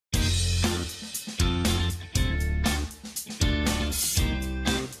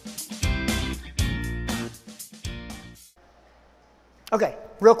Okay,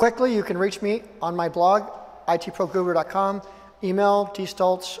 real quickly, you can reach me on my blog, itproguru.com, email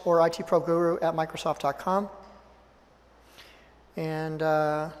dstolts or itproguru@microsoft.com. And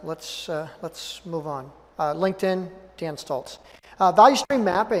let's move on. LinkedIn, Dan Stoltz. Value stream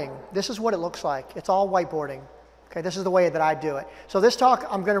mapping, this is what it looks like. It's all whiteboarding. Okay, this is the way that I do it. So this talk,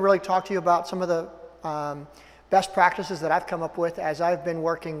 I'm going to really talk to you about some of the best practices that I've come up with as I've been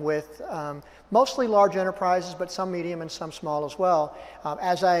working with mostly large enterprises, but some medium and some small as well,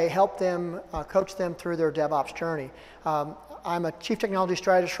 as I help them, coach them through their DevOps journey. I'm a Chief Technology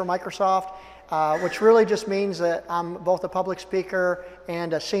Strategist for Microsoft, which really just means that I'm both a public speaker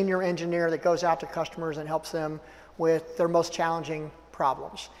and a senior engineer that goes out to customers and helps them with their most challenging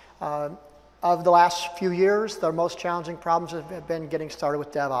problems. Of the last few years, the most challenging problems have been getting started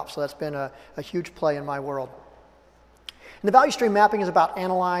with DevOps, so that's been a huge play in my world. And the value stream mapping is about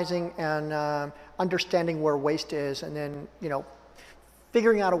analyzing and understanding where waste is, and then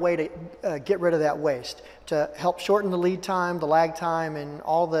figuring out a way to get rid of that waste to help shorten the lead time, the lag time, and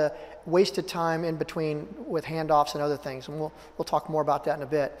all the wasted time in between with handoffs and other things. And we'll talk more about that in a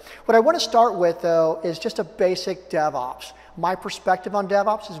bit. What I want to start with, though, is just a basic DevOps. My perspective on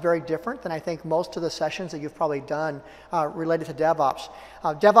DevOps is very different than I think most of the sessions that you've probably done related to DevOps.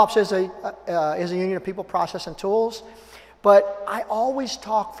 DevOps is a union of people, process, and tools. But I always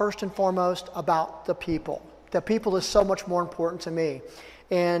talk first and foremost about the people. The people is so much more important to me.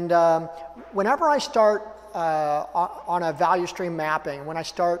 And whenever I start on a value stream mapping, when I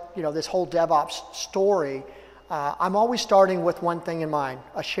start this whole DevOps story, I'm always starting with one thing in mind,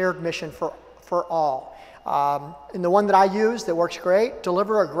 a shared mission for all. And the one that I use that works great,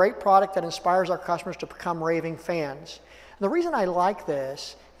 deliver a great product that inspires our customers to become raving fans. And the reason I like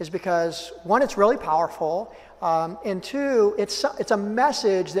this is because, one, it's really powerful, and two, it's a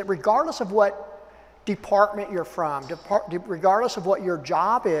message that regardless of what department you're from, regardless of what your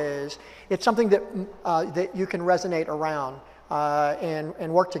job is, it's something that that you can resonate around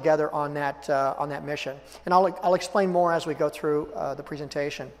and work together on that mission. And I'll explain more as we go through the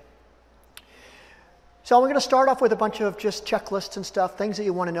presentation. So I'm going to start off with a bunch of just checklists and stuff, things that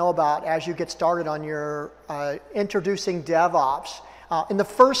you want to know about as you get started on your introducing DevOps. And the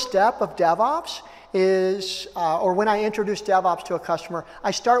first step of DevOps is, or when I introduce DevOps to a customer,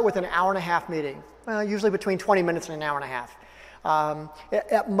 I start with an hour-and-a-half meeting, usually between 20 minutes and an hour and a half.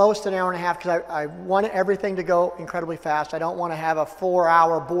 At most an hour and a half, because I want everything to go incredibly fast. I don't want to have a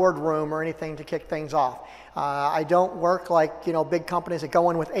 4-hour boardroom or anything to kick things off. I don't work like big companies that go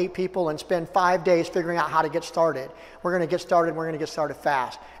in with 8 people and spend 5 days figuring out how to get started. We're going to get started, and we're going to get started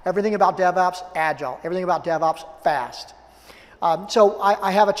fast. Everything about DevOps, agile. Everything about DevOps, fast. So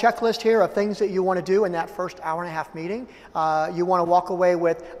I have a checklist here of things that you want to do in that first hour-and-a-half meeting. You want to walk away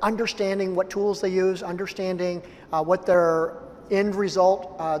with understanding what tools they use, understanding what their end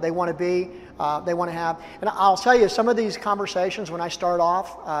result they want to be, they want to have. And I'll tell you, some of these conversations when I start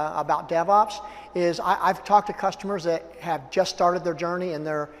off about DevOps is I've talked to customers that have just started their journey, and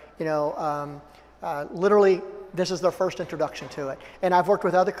they're literally this is their first introduction to it. And I've worked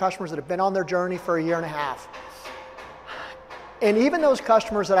with other customers that have been on their journey for a year and a half. And even those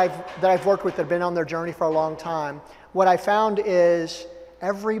customers that I've worked with that have been on their journey for a long time, what I found is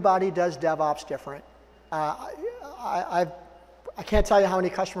everybody does DevOps different. I can't tell you how many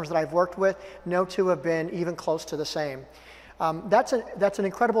customers that I've worked with, no two have been even close to the same. That's an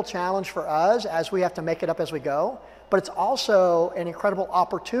incredible challenge for us as we have to make it up as we go, but it's also an incredible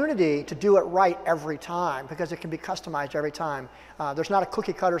opportunity to do it right every time because it can be customized every time. There's not a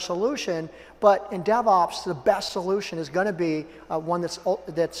cookie cutter solution, but in DevOps, the best solution is going to be one that's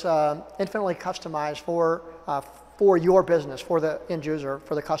infinitely customized for your business, for the end user,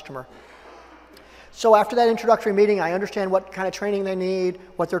 for the customer. So after that introductory meeting, I understand what kind of training they need,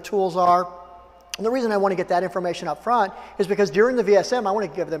 what their tools are. And the reason I want to get that information up front is because during the VSM, I want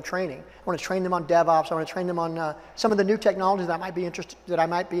to give them training. I want to train them on DevOps. I want to train them on some of the new technologies that I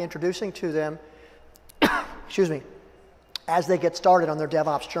might be introducing to them, excuse me, as they get started on their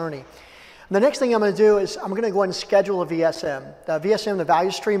DevOps journey. And the next thing I'm going to do is I'm going to go ahead and schedule a VSM. The VSM, the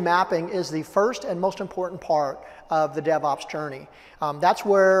value stream mapping, is the first and most important part of the DevOps journey. That's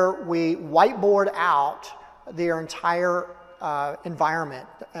where we whiteboard out their entire environment.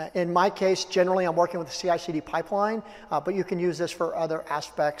 In my case, generally I'm working with the CI/CD pipeline, but you can use this for other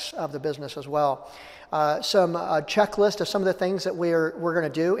aspects of the business as well. Some checklist of some of the things that we're going to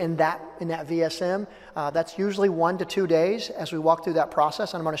do in that VSM. That's usually 1 to 2 days as we walk through that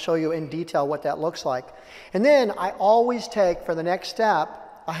process, and I'm going to show you in detail what that looks like. And then I always take for the next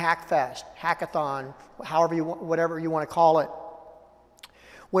step a hack fest, hackathon, whatever you want to call it,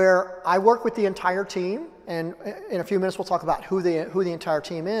 where I work with the entire team, and in a few minutes we'll talk about who the entire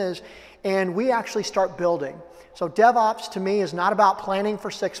team is, and we actually start building. So DevOps to me is not about planning for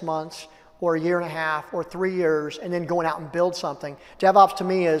 6 months or a year and a half or 3 years and then going out and build something. DevOps to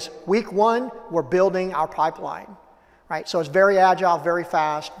me is week 1, we're building our pipeline, right? So it's very agile, very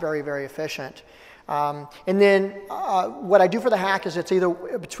fast, very, very efficient. And then what I do for the hack is it's either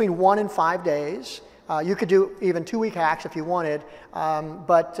between 1 and 5 days. You could do even 2-week hacks if you wanted,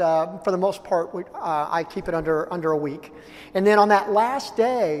 but for the most part, I keep it under a week. And then on that last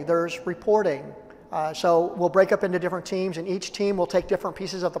day, there's reporting. So we'll break up into different teams, and each team will take different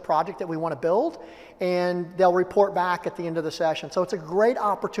pieces of the project that we want to build, and they'll report back at the end of the session. So it's a great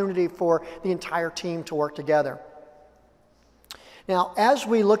opportunity for the entire team to work together. Now, as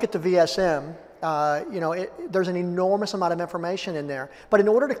we look at the VSM, there's an enormous amount of information in there. But in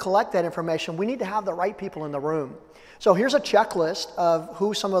order to collect that information, we need to have the right people in the room. So here's a checklist of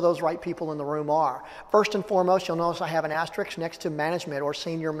who some of those right people in the room are. First and foremost, you'll notice I have an asterisk next to management or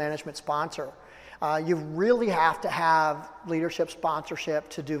senior management sponsor. You really have to have leadership sponsorship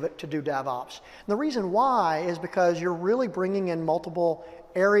to do DevOps. And the reason why is because you're really bringing in multiple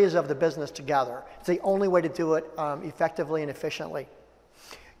areas of the business together. It's the only way to do it effectively and efficiently.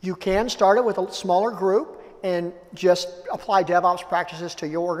 You can start it with a smaller group and just apply DevOps practices to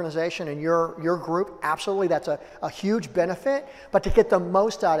your organization and your group. Absolutely, that's a huge benefit. But to get the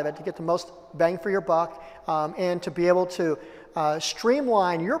most out of it, to get the most bang for your buck, and to be able to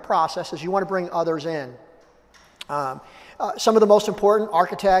streamline your processes, you want to bring others in. Some of the most important: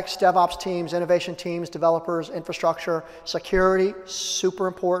 architects, DevOps teams, innovation teams, developers, infrastructure, security, super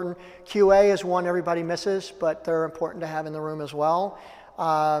important. QA is one everybody misses, but they're important to have in the room as well.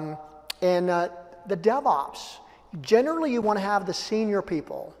 The DevOps, generally you want to have the senior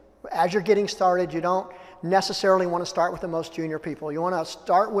people. As you're getting started, you don't necessarily want to start with the most junior people. You want to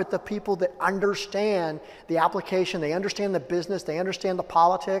start with the people that understand the application, they understand the business, they understand the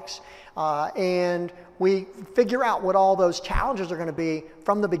politics, and we figure out what all those challenges are going to be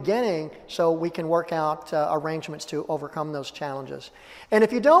from the beginning so we can work out arrangements to overcome those challenges. And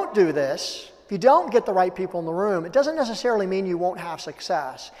if you don't do this, if you don't get the right people in the room, it doesn't necessarily mean you won't have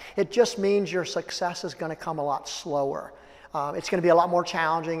success. It just means your success is going to come a lot slower. It's going to be a lot more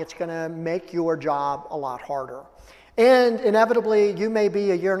challenging. It's going to make your job a lot harder. And inevitably, you may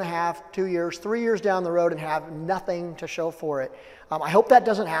be a year and a half, 2 years, 3 years down the road and have nothing to show for it. I hope that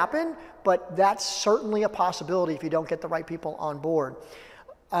doesn't happen, but that's certainly a possibility if you don't get the right people on board.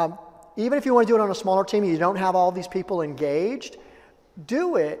 Even if you want to do it on a smaller team and you don't have all these people engaged,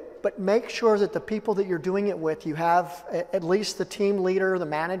 do it, but make sure that the people that you're doing it with, you have at least the team leader, the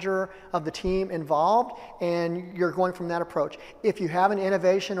manager of the team involved, and you're going from that approach. If you have an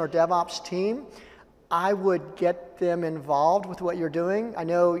innovation or DevOps team, I would get them involved with what you're doing. I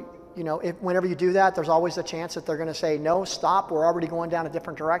know, whenever you do that, there's always a chance that they're going to say, no, stop, we're already going down a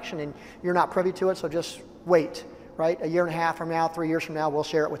different direction, and you're not privy to it, so just wait, right? A year and a half from now, 3 years from now, we'll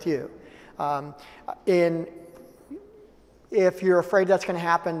share it with you. If you're afraid that's going to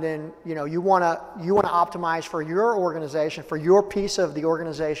happen, then you want to optimize for your organization, for your piece of the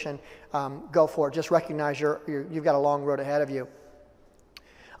organization. Go for it. Just recognize you've got a long road ahead of you.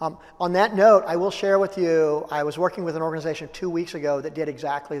 On that note, I will share with you, I was working with an organization 2 weeks ago that did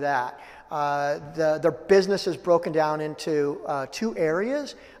exactly that. Their business is broken down into 2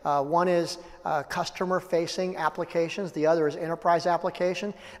 areas. One is customer-facing applications. The other is enterprise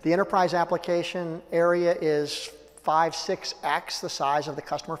application. The enterprise application area is 5-6x the size of the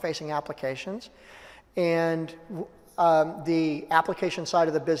customer-facing applications. And the application side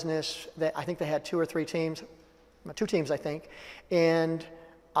of the business, I think they had 2 or 3 teams, 2 teams I think, and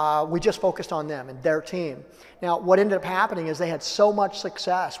we just focused on them and their team. Now what ended up happening is they had so much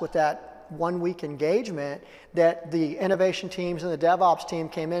success with that 1-week engagement that the innovation teams and the DevOps team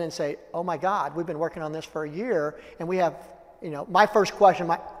came in and say, oh my God, we've been working on this for a year, and we have my first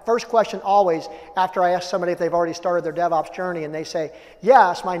question always, after I ask somebody if they've already started their DevOps journey and they say,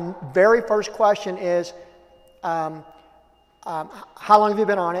 yes, my very first question is, how long have you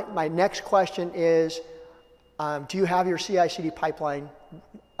been on it? My next question is, do you have your CI/CD pipeline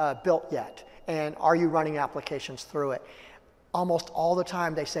built yet? And are you running applications through it? Almost all the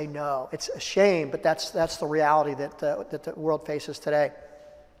time they say no. It's a shame, but that's the reality that the world faces today.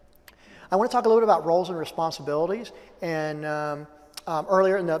 I want to talk a little bit about roles and responsibilities. And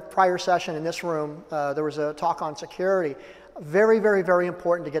earlier in the prior session in this room, there was a talk on security. Very, very, very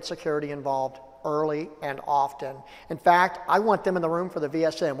important to get security involved early and often. In fact, I want them in the room for the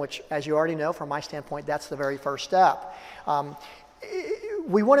VSM, which, as you already know, from my standpoint, that's the very first step.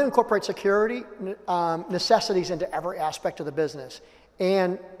 We want to incorporate security necessities into every aspect of the business.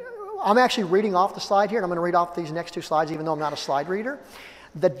 And I'm actually reading off the slide here, and I'm going to read off these next two slides even though I'm not a slide reader.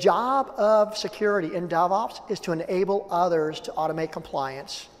 The job of security in DevOps is to enable others to automate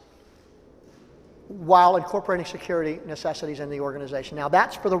compliance while incorporating security necessities in the organization. Now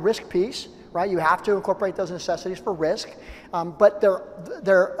that's for the risk piece, right? You have to incorporate those necessities for risk, but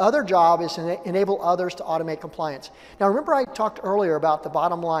their other job is to enable others to automate compliance. Now remember I talked earlier about the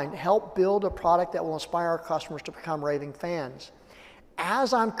bottom line, help build a product that will inspire our customers to become raving fans.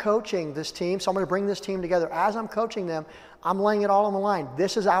 As I'm coaching this team, so I'm going to bring this team together, as I'm coaching them, I'm laying it all on the line.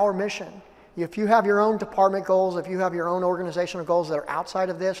 This is our mission. If you have your own department goals, if you have your own organizational goals that are outside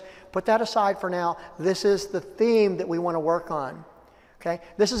of this, put that aside for now. This is the theme that we want to work on. Okay?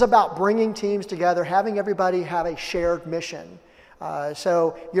 This is about bringing teams together, having everybody have a shared mission.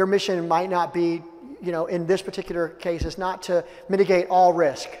 So your mission might not be, in this particular case, is not to mitigate all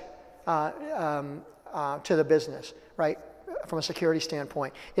risk to the business, right? From a security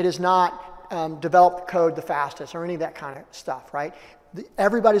standpoint. It is not develop code the fastest or any of that kind of stuff, right?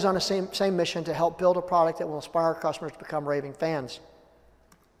 Everybody's on the same mission to help build a product that will inspire our customers to become raving fans.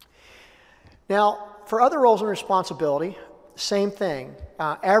 Now, for other roles and responsibility, same thing.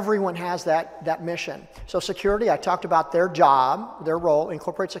 Everyone has that mission. So security, I talked about their job, their role,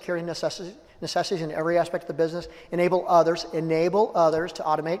 incorporate security necessities in every aspect of the business, enable others to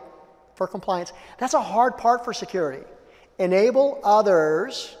automate for compliance. That's a hard part for security. Enable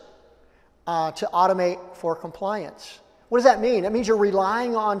others to automate for compliance. What does that mean? That means you're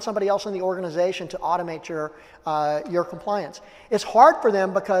relying on somebody else in the organization to automate your compliance. It's hard for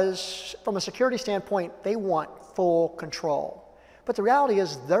them because from a security standpoint, they want full control. But the reality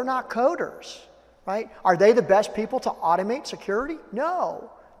is they're not coders, right? Are they the best people to automate security?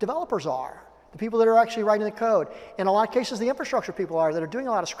 No, developers are. The people that are actually writing the code. In a lot of cases, the infrastructure people are that are doing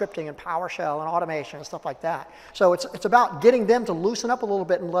a lot of scripting and PowerShell and automation and stuff like that. So it's about getting them to loosen up a little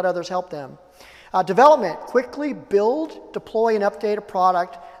bit and let others help them. Development, quickly build, deploy, and update a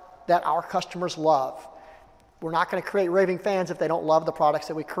product that our customers love. We're not going to create raving fans if they don't love the products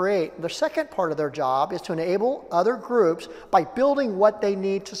that we create. The second part of their job is to enable other groups by building what they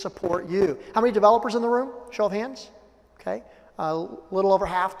need to support you. How many developers in the room? Show of hands. Okay, a little over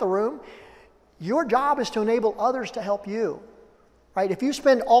half the room. Your job is to enable others to help you, right? If you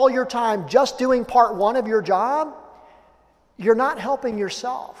spend all your time just doing part one of your job, you're not helping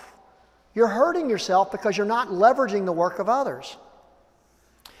yourself. You're hurting yourself because you're not leveraging the work of others.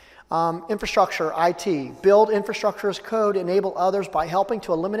 Infrastructure, IT, build infrastructure as code, enable others by helping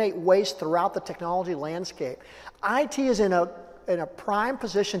to eliminate waste throughout the technology landscape. IT is in a prime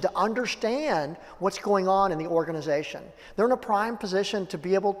position to understand what's going on in the organization. They're in a prime position to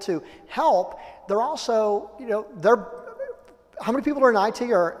be able to help. They're also, how many people are in IT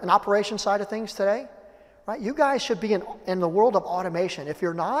or an operations side of things today? Right? You guys should be in the world of automation. If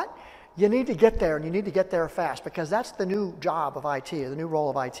you're not, you need to get there, and you need to get there fast because that's the new job of IT, the new role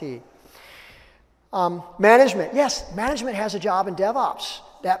of IT. Management. Yes, management has a job in DevOps.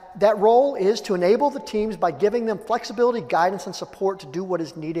 That role is to enable the teams by giving them flexibility, guidance, and support to do what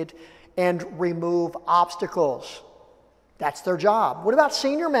is needed and remove obstacles. That's their job. What about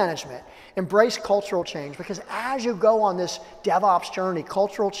senior management? Embrace cultural change because as you go on this DevOps journey,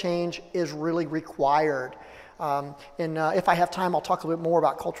 cultural change is really required. If I have time, I'll talk a little bit more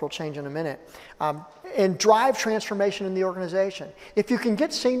about cultural change in a minute. And drive transformation in the organization. If you can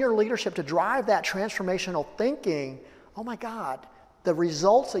get senior leadership to drive that transformational thinking, oh my God, the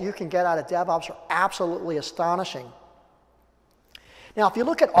results that you can get out of DevOps are absolutely astonishing. Now, if you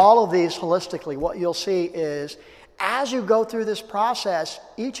look at all of these holistically, what you'll see is as you go through this process,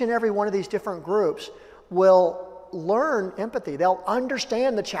 each and every one of these different groups will learn empathy. They'll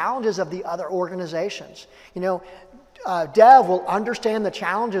understand the challenges of the other organizations. Dev will understand the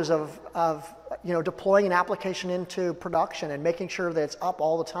challenges of deploying an application into production and making sure that it's up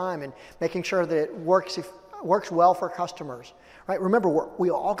all the time and making sure that it works well for customers. Right? Remember, we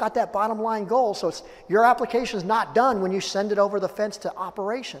all got that bottom line goal, so your application is not done when you send it over the fence to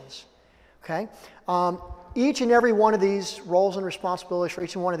operations. Okay? Each and every one of these roles and responsibilities for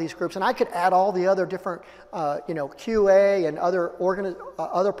each and one of these groups, and I could add all the other different, QA and other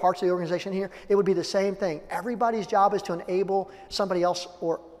parts of the organization here, it would be the same thing. Everybody's job is to enable somebody else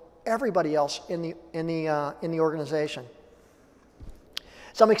or everybody else in the organization.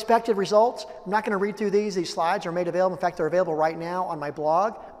 Some expected results. I'm not going to read through these. These slides are made available. In fact, they're available right now on my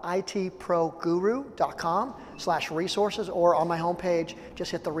blog, itproguru.com/resources, or on my homepage,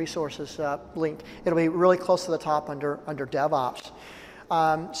 just hit the resources link. It'll be really close to the top under DevOps.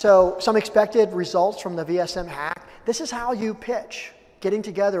 So some expected results from the VSM hack. This is how you pitch, getting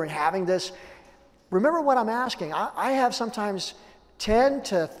together and having this. Remember what I'm asking. I have sometimes 10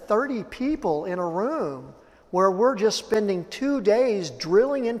 to 30 people in a room where we're just spending 2 days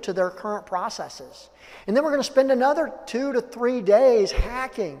drilling into their current processes. And then we're going to spend another 2 to 3 days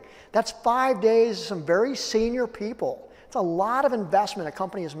hacking. That's 5 days of some very senior people. It's a lot of investment a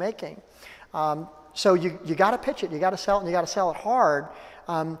company is making. So you got to pitch it, you got to sell it, and you got to sell it hard.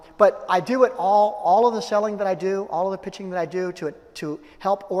 But I do it all of the selling that I do, all of the pitching that I do to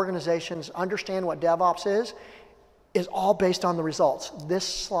help organizations understand what DevOps is all based on the results. This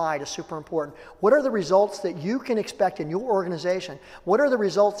slide is super important. What are the results that you can expect in your organization? What are the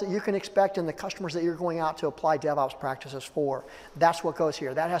results that you can expect in the customers that you're going out to apply DevOps practices for? That's what goes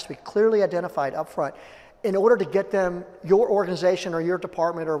here. That has to be clearly identified up front. In order to get them, your organization or your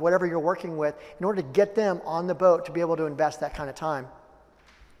department or whatever you're working with, in order to get them on the boat to be able to invest that kind of time.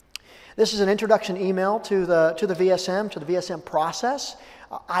 This is an introduction email to the VSM process.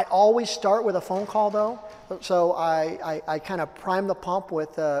 I always start with a phone call though, so I kind of prime the pump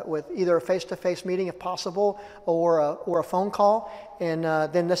with either a face-to-face meeting if possible or a phone call, and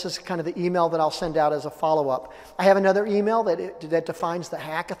then this is kind of the email that I'll send out as a follow-up. I have another email that defines the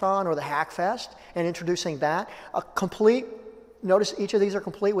hackathon or the hackfest and introducing that. Notice each of these are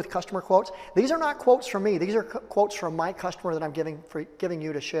complete with customer quotes. These are not quotes from me. These are quotes from my customer that I'm giving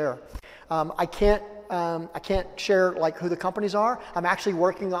you to share. I can't share like who the companies are. I'm actually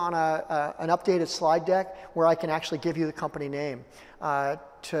working on an updated slide deck where I can actually give you the company name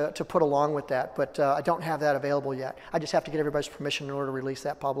to put along with that. But I don't have that available yet. I just have to get everybody's permission in order to release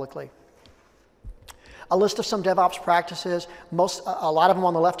that publicly. A list of some DevOps practices. A lot of them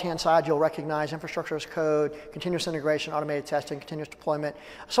on the left-hand side you'll recognize: infrastructure as code, continuous integration, automated testing, continuous deployment.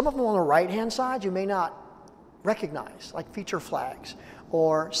 Some of them on the right-hand side you may not recognize, like feature flags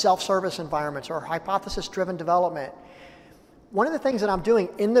or self-service environments or hypothesis-driven development. One of the things that I'm doing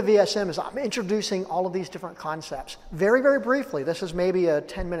in the VSM is I'm introducing all of these different concepts. Very, very briefly, this is maybe a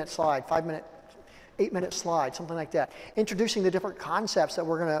 10-minute slide, 5-minute, 8-minute slide, something like that. Introducing the different concepts that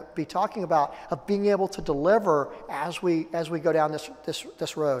we're going to be talking about of being able to deliver as we go down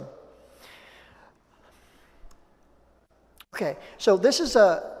this road. Okay, so this is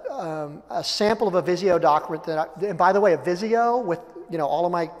a sample of a Visio document and by the way, a Visio with all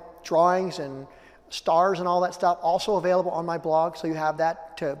of my drawings and stars and all that stuff also available on my blog, so you have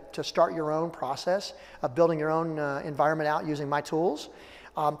that to start your own process of building your own environment out using my tools.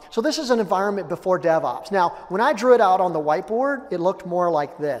 So this is an environment before DevOps. Now, when I drew it out on the whiteboard, it looked more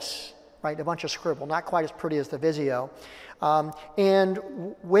like this, right? A bunch of scribble, not quite as pretty as the Visio. And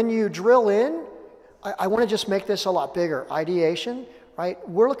when you drill in, I want to just make this a lot bigger. Ideation, right?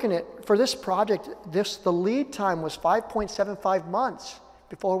 We're looking at, for this project, the lead time was 5.75 months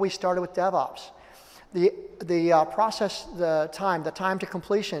before we started with DevOps. The process, the time to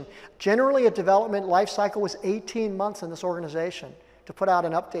completion, generally a development life cycle was 18 months in this organization to put out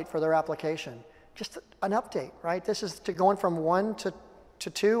an update for their application. Just an update, right? This is going from 1 to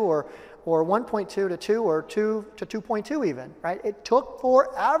 2 or 1.2 to 2 or 2 to 2.2 even, right? It took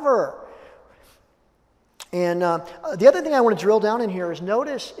forever. And the other thing I want to drill down in here is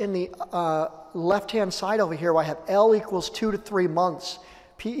notice in the left-hand side over here where I have L equals 2 to 3 months,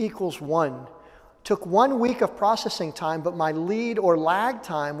 P equals 1. Took 1 week of processing time, but my lead or lag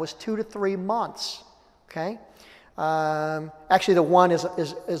time was 2 to 3 months, okay? Actually, the 1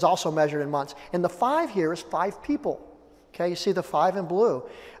 is also measured in months. And the 5 here is 5 people, okay? You see the 5 in blue.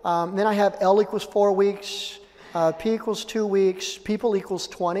 Then I have L equals 4 weeks, P equals 2 weeks, people equals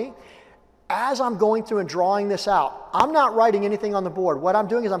 20. As I'm going through and drawing this out, I'm not writing anything on the board. What I'm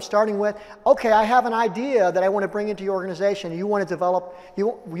doing is I'm starting with, okay, I have an idea that I want to bring into your organization. You want to develop,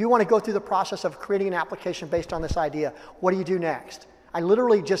 you want to go through the process of creating an application based on this idea. What do you do next? I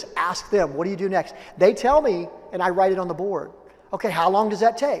literally just ask them, what do you do next? They tell me, and I write it on the board. Okay, how long does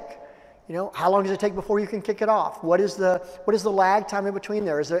that take? How long does it take before you can kick it off? What is the lag time in between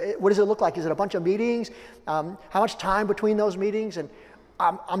there? What does it look like? Is it a bunch of meetings? How much time between those meetings? And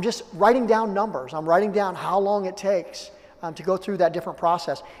I'm just writing down numbers. I'm writing down how long it takes to go through that different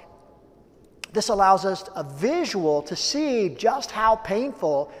process. This allows us a visual to see just how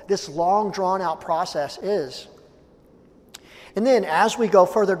painful this long, drawn-out process is. And then as we go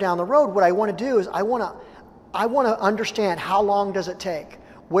further down the road, what I want to do is I want to understand how long does it take?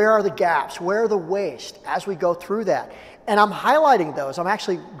 Where are the gaps? Where are the waste as we go through that? And I'm highlighting those. I'm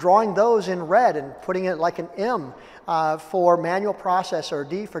actually drawing those in red and putting it like an M for manual process or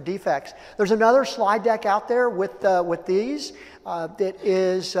D for defects. There's another slide deck out there with these that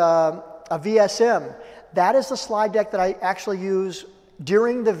is a VSM. That is the slide deck that I actually use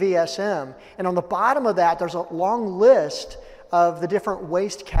during the VSM. And on the bottom of that, there's a long list of the different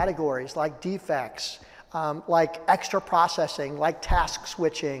waste categories like defects, like extra processing, like task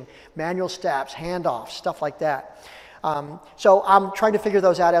switching, manual steps, handoffs, stuff like that. So I'm trying to figure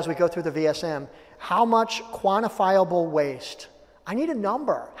those out as we go through the VSM. How much quantifiable waste? I need a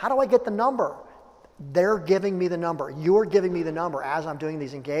number. How do I get the number? They're giving me the number. You're giving me the number as I'm doing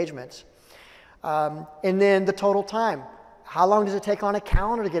these engagements. And then the total time. How long does it take on a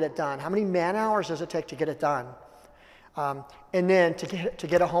calendar to get it done? How many man hours does it take to get it done? And then to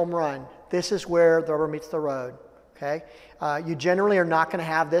get a home run. This is where the rubber meets the road. Okay? You generally are not going to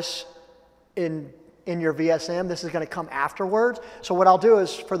have this in your VSM. This is going to come afterwards. So what I'll do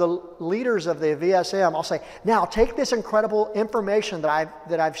is for the leaders of the VSM, I'll say, now take this incredible information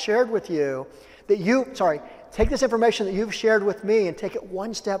that I've shared with you, take this information that you've shared with me and take it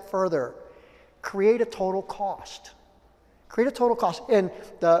one step further. Create a total cost. Create a total cost. And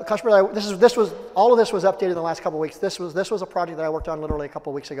the customer, all of this was updated in the last couple of weeks. This was a project that I worked on literally a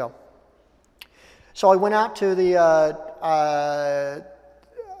couple of weeks ago. So I went out to the,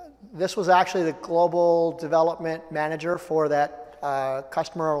 this was actually the global development manager for that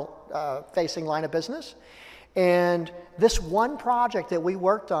customer facing line of business. And this one project that we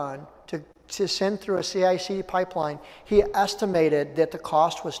worked on to send through a CI/CD pipeline, he estimated that the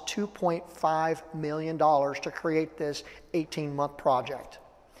cost was $2.5 million to create this 18-month project.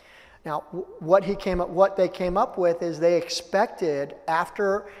 Now, what they came up with is they expected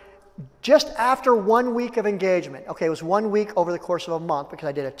just after 1 week of engagement. Okay, it was 1 week over the course of a month because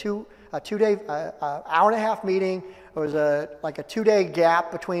I did a two-day, hour-and-a-half meeting. There was like a 2-day gap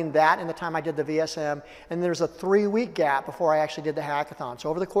between that and the time I did the VSM, and there's a 3-week gap before I actually did the hackathon. So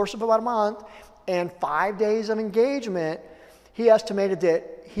over the course of about a month and 5 days of engagement, he estimated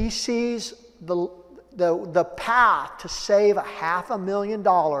that he sees the path to save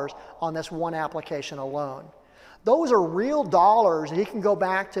 $500,000 on this one application alone. Those are real dollars, and he can go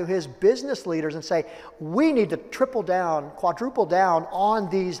back to his business leaders and say, we need to triple down, quadruple down on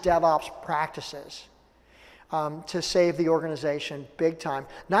these DevOps practices to save the organization big time.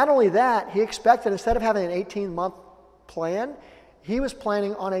 Not only that, he expected instead of having an 18-month plan, he was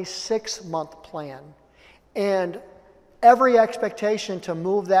planning on a 6-month plan. And every expectation to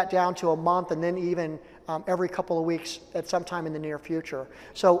move that down to a month and then even every couple of weeks at some time in the near future.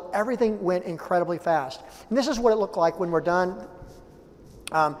 So everything went incredibly fast. And this is what it looked like when we're done.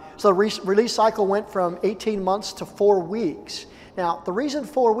 So the release cycle went from 18 months to 4 weeks. Now, the reason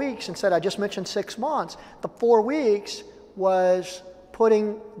 4 weeks, instead I just mentioned 6 months, the 4 weeks was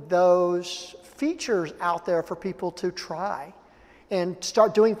putting those features out there for people to try and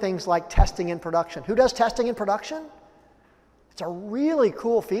start doing things like testing in production. Who does testing in production? It's a really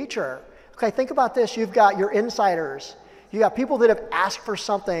cool feature. Okay, think about this. You've got your insiders. You got people that have asked for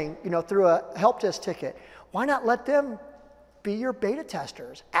something, through a help desk ticket. Why not let them be your beta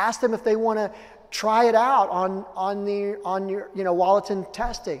testers? Ask them if they want to try it out on your while it's in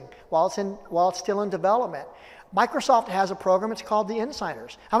testing, while it's still in development. Microsoft has a program. It's called the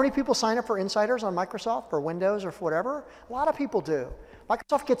Insiders. How many people sign up for Insiders on Microsoft for Windows or for whatever? A lot of people do.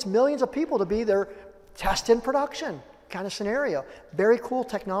 Microsoft gets millions of people to be their test in production kind of scenario. Very cool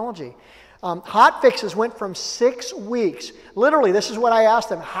technology. Hot fixes went from 6 weeks. Literally, this is what I asked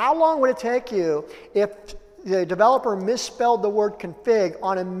them. How long would it take you if the developer misspelled the word config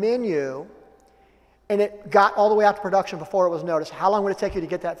on a menu and it got all the way out to production before it was noticed? How long would it take you to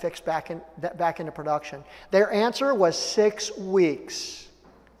get that fixed back into production? Their answer was 6 weeks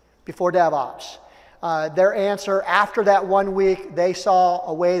before DevOps. Their answer, after that 1 week, they saw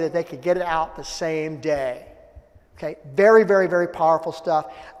a way that they could get it out the same day. Okay, very, very, very powerful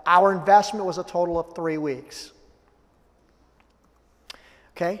stuff. Our investment was a total of 3 weeks.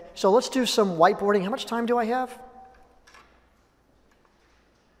 Okay, so let's do some whiteboarding. How much time do I have?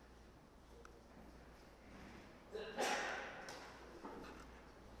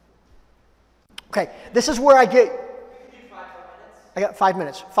 Okay, this is where I get... I got 5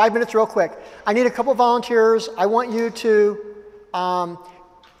 minutes. 5 minutes real quick. I need a couple volunteers. I want you to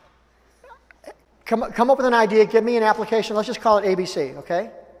come up with an idea, give me an application. Let's just call it ABC,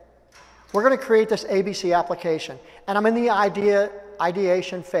 okay? We're going to create this ABC application. And I'm in the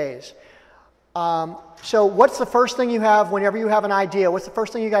ideation phase. So what's the first thing you have whenever you have an idea? What's the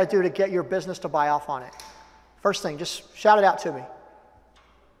first thing you got to do to get your business to buy off on it? First thing, just shout it out to me.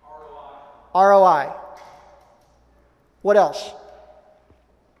 ROI. ROI. What else?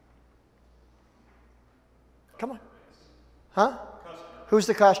 Come on. Huh? Customer. Who's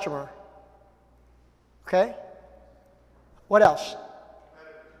the customer? Okay. What else?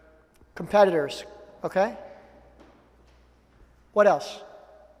 Competitors. Okay. What else?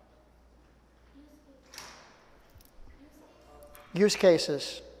 Use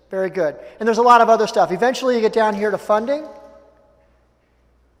cases. Very good. And there's a lot of other stuff. Eventually you get down here to funding,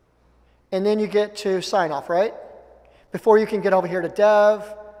 and then you get to sign off, right? Before you can get over here to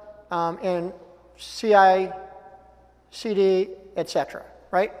dev, and CI, CD, etc.,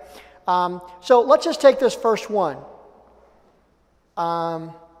 right? So let's just take this first one.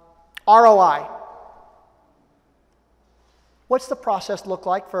 ROI. What's the process look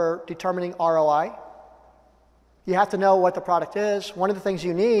like for determining ROI? You have to know what the product is. One of the things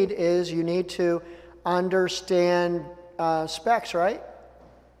you need is you need to understand specs, right?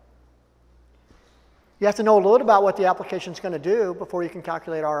 You have to know a little bit about what the application is going to do before you can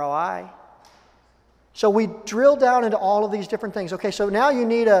calculate ROI. So we drill down into all of these different things. Okay, so now you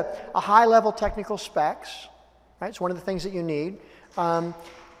need a high-level technical specs, right? It's one of the things that you need.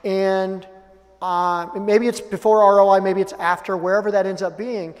 Maybe it's before ROI, maybe it's after, wherever that ends up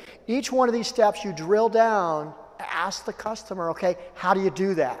being. Each one of these steps you drill down, ask the customer, okay, how do you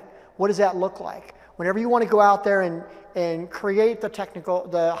do that? What does that look like? Whenever you want to go out there and create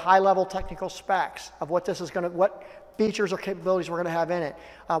the high-level technical specs of what this is going to, what features or capabilities we're going to have in it.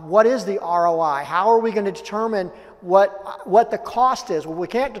 What is the ROI? How are we going to determine what the cost is? Well, we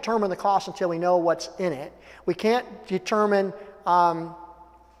can't determine the cost until we know what's in it. We can't determine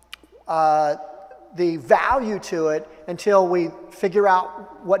the value to it until we figure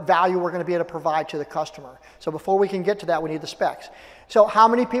out what value we're going to be able to provide to the customer. So before we can get to that, we need the specs. So how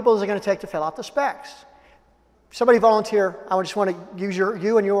many people is it going to take to fill out the specs? Somebody volunteer. I just want to use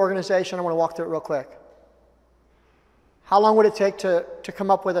you and your organization. I want to walk through it real quick. How long would it take to come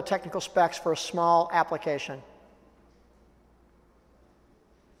up with a technical specs for a small application?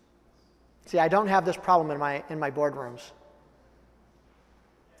 See, I don't have this problem in my boardrooms.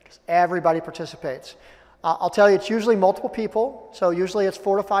 Everybody participates. I'll tell you, it's usually multiple people, so usually it's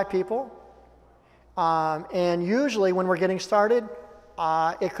 4 to 5 people. And usually when we're getting started,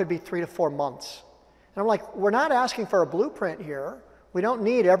 it could be 3 to 4 months. And I'm like, we're not asking for a blueprint here. We don't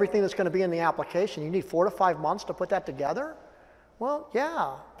need everything that's going to be in the application. You need 4 to 5 months to put that together? Well,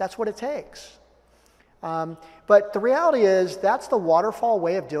 yeah, that's what it takes. But the reality is that's the waterfall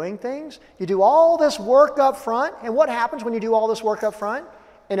way of doing things. You do all this work up front, and what happens when you do all this work up front?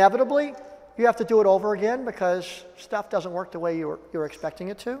 Inevitably, you have to do it over again because stuff doesn't work the way you were expecting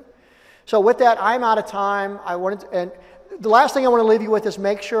it to. So with that, I'm out of time. And the last thing I want to leave you with is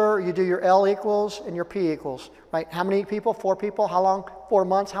make sure you do your L equals and your P equals, right? How many people? 4 people. How long? 4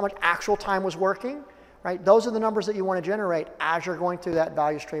 months. How much actual time was working, right? Those are the numbers that you want to generate as you're going through that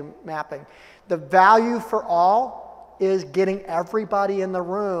value stream mapping. The value for all is getting everybody in the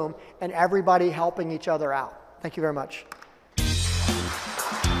room and everybody helping each other out. Thank you very much.